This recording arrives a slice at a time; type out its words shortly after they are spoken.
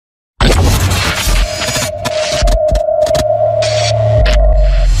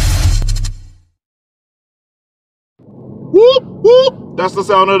That's the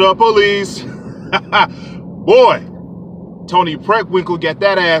sound of the police. Boy, Toni Preckwinkle got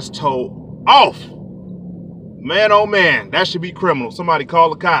that ass towed off. Man, oh man, that should be criminal. Somebody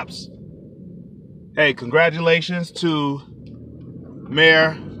call the cops. Hey, congratulations to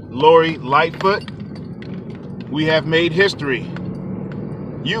Mayor Lori Lightfoot. We have made history.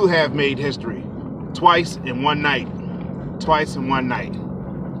 You have made history. Twice in one night. Twice in one night.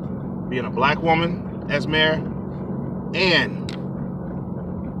 Being a black woman as mayor and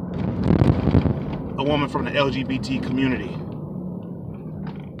a woman from the LGBT community.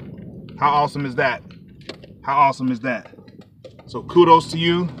 How awesome is that? How awesome is that? So kudos to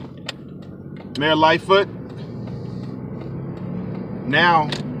you, Mayor Lightfoot. Now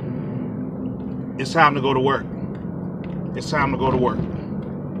it's time to go to work. It's time to go to work.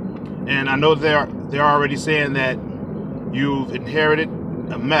 And I know they're already saying that you've inherited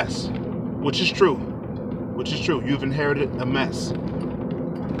a mess, which is true. Which is true. You've inherited a mess.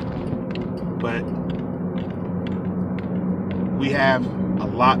 But we have a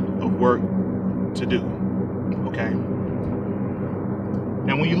lot of work to do. Okay?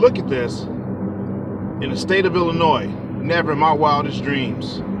 And when you look at this, in the state of Illinois, never in my wildest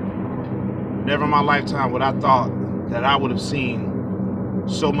dreams, never in my lifetime would I thought that I would have seen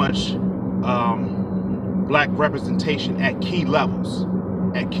so much black representation at key levels.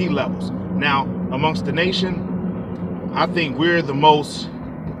 At key levels. Now, amongst the nation, I think we're the most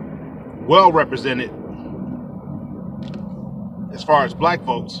well represented as far as black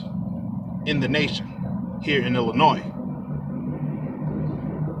folks in the nation here in Illinois.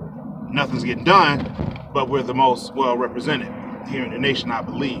 Nothing's getting done, but we're the most well represented here in the nation, I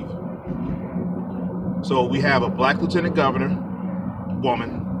believe. So we have a black lieutenant governor,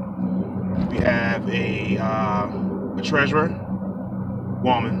 woman. We have a treasurer,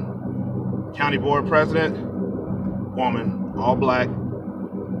 woman. County board president, woman, all black.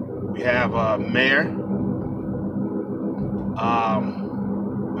 We have a mayor. We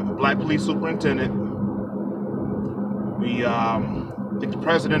have a black police superintendent. We think the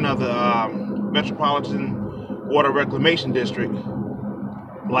president of the Metropolitan Water Reclamation District,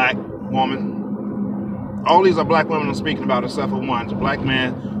 black woman. All these are black women I'm speaking about, except for one, the black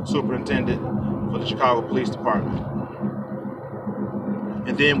man superintendent for the Chicago Police Department.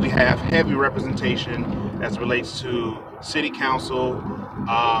 And then we have heavy representation as it relates to city council,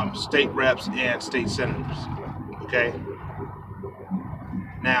 state reps, and state senators. Okay?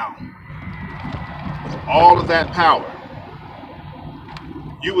 Now, with all of that power,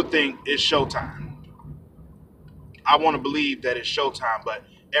 you would think it's showtime. I want to believe that it's showtime, but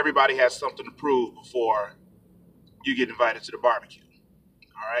everybody has something to prove before you get invited to the barbecue.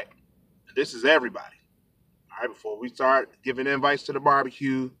 All right? And this is everybody. All right, before we start giving invites to the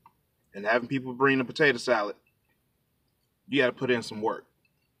barbecue and having people bring the potato salad, you got to put in some work.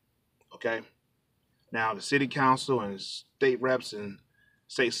 Okay? Now, the city council and state reps and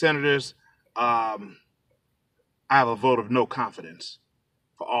state senators, I have a vote of no confidence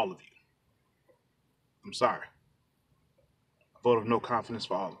for all of you. I'm sorry. A vote of no confidence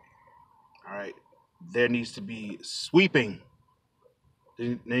for all of you. All right? There needs to be sweeping.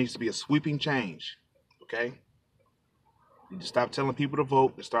 There needs to be a sweeping change. Okay? You just stop telling people to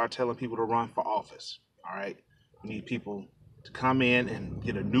vote and start telling people to run for office. All right? We need people to come in and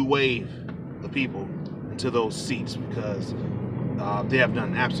get a new wave of people into those seats because they have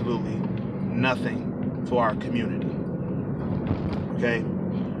done absolutely nothing for our community. Okay?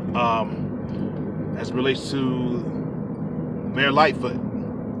 As it relates to Mayor Lightfoot,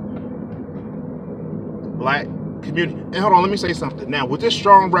 black community. And hold on, let me say something. Now, with this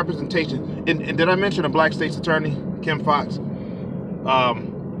strong representation, and did I mention a black state's attorney, Kim Fox?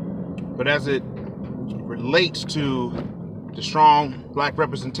 But as it relates to the strong black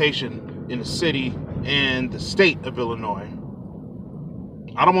representation in the city and the state of Illinois,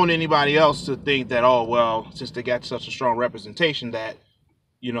 I don't want anybody else to think that, oh, well, since they got such a strong representation that,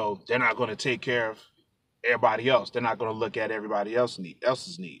 you know, they're not going to take care of everybody else. They're not going to look at everybody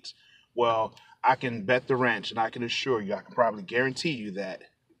else's needs. Well, I can bet the ranch and I can assure you, I can probably guarantee you that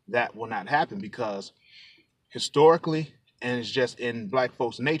that will not happen because historically, and it's just in black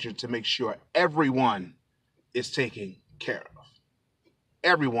folks' nature to make sure everyone is taken care of.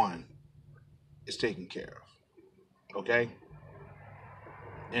 Everyone is taken care of. Okay?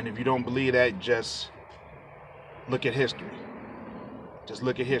 And if you don't believe that, just look at history. Just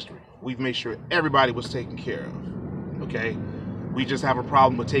look at history. We've made sure everybody was taken care of. Okay? We just have a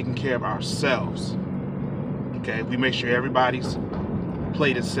problem with taking care of ourselves. Okay? We make sure everybody's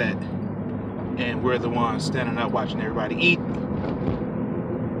plate is set and we're the ones standing up watching everybody eat.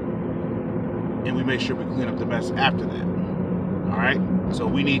 And we make sure we clean up the mess after that. All right, so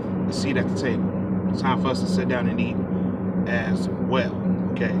we need a seat at the table. It's time for us to sit down and eat as well.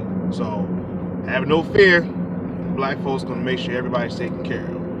 Okay, so have no fear. Black folks gonna make sure everybody's taken care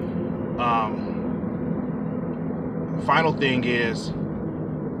of. Final thing is,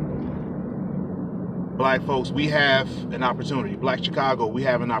 black folks, we have an opportunity. Black Chicago, we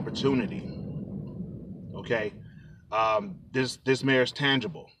have an opportunity. Okay, this mayor is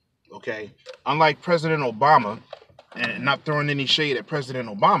tangible. Okay, unlike President Obama, and not throwing any shade at President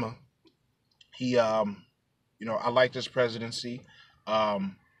Obama, he, you know, I like this presidency. I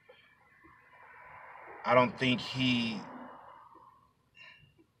don't think it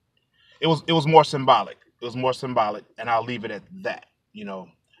was more symbolic. It was more symbolic, and I'll leave it at that. You know,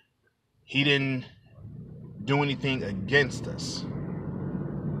 he didn't do anything against us.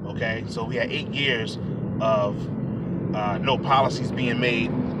 Okay, so we had 8 years of no policies being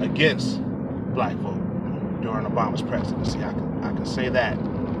made against black folk during Obama's presidency. I can say that.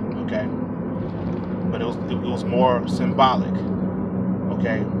 Okay, but it was more symbolic.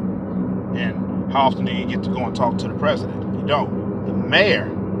 Okay, and how often do you get to go and talk to the president? You don't. The mayor,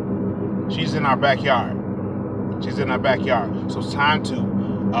 she's in our backyard. She's in our backyard. So it's time to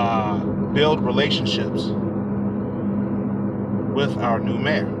build relationships with our new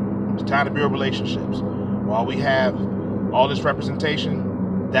mayor. It's time to build relationships. While we have all this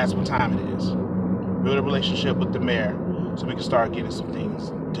representation, that's what time it is. Build a relationship with the mayor so we can start getting some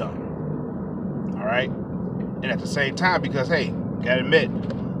things done. All right? And at the same time, because, hey, gotta admit,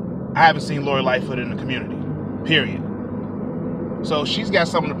 I haven't seen Lori Lightfoot in the community, period. So she's got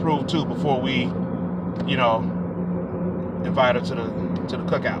something to prove too before we, you know, invite her to the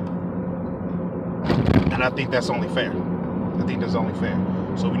cookout. And I think that's only fair. I think that's only fair.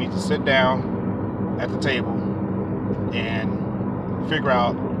 So we need to sit down at the table and figure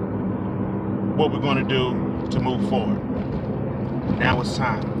out what we're going to do to move forward. Now it's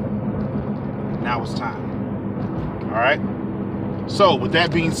time. Now it's time. All right? So with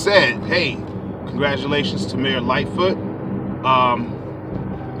that being said, hey, congratulations to Mayor Lightfoot.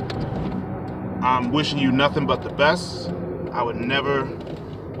 I'm wishing you nothing but the best. I would never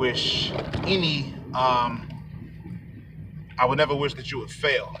wish any, I would never wish that you would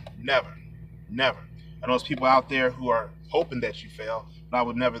fail. Never, never. I know there's people out there who are hoping that you fail, but I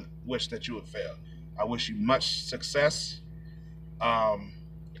would never wish that you would fail. I wish you much success in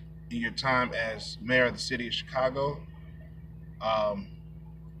your time as mayor of the city of Chicago.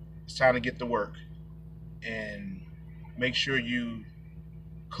 It's time to get to work and make sure you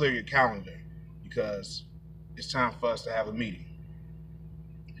clear your calendar, because it's time for us to have a meeting.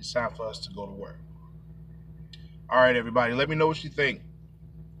 It's time for us to go to work. All right, everybody, let me know what you think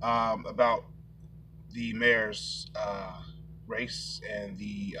about the mayor's race and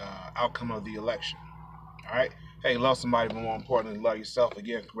the outcome of the election. All right. Hey, love somebody, but more importantly, love yourself.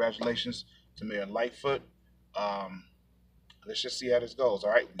 Again, congratulations to Mayor Lightfoot. Let's just see how this goes.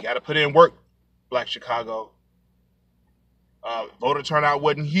 All right. We got to put in work, Black Chicago. Voter turnout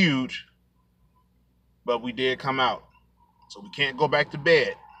wasn't huge, but we did come out. So we can't go back to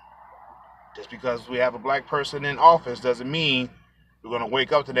bed. Just because we have a black person in office doesn't mean we're going to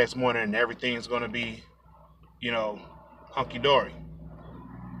wake up the next morning and everything's going to be, you know, hunky-dory.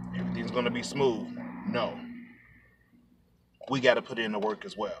 Everything's going to be smooth. No. We got to put in the work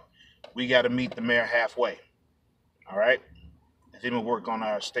as well. We got to meet the mayor halfway. All right? And then we'll work on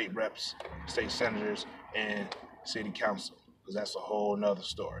our state reps, state senators, and city council, because that's a whole nother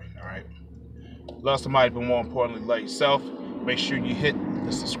story. All right? Love somebody, but more importantly, love yourself. Make sure you hit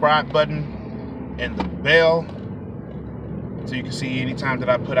the subscribe button and the bell so you can see anytime that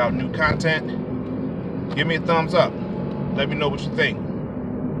I put out new content. Give me a thumbs up. Let me know what you think.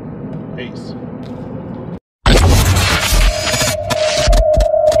 Peace.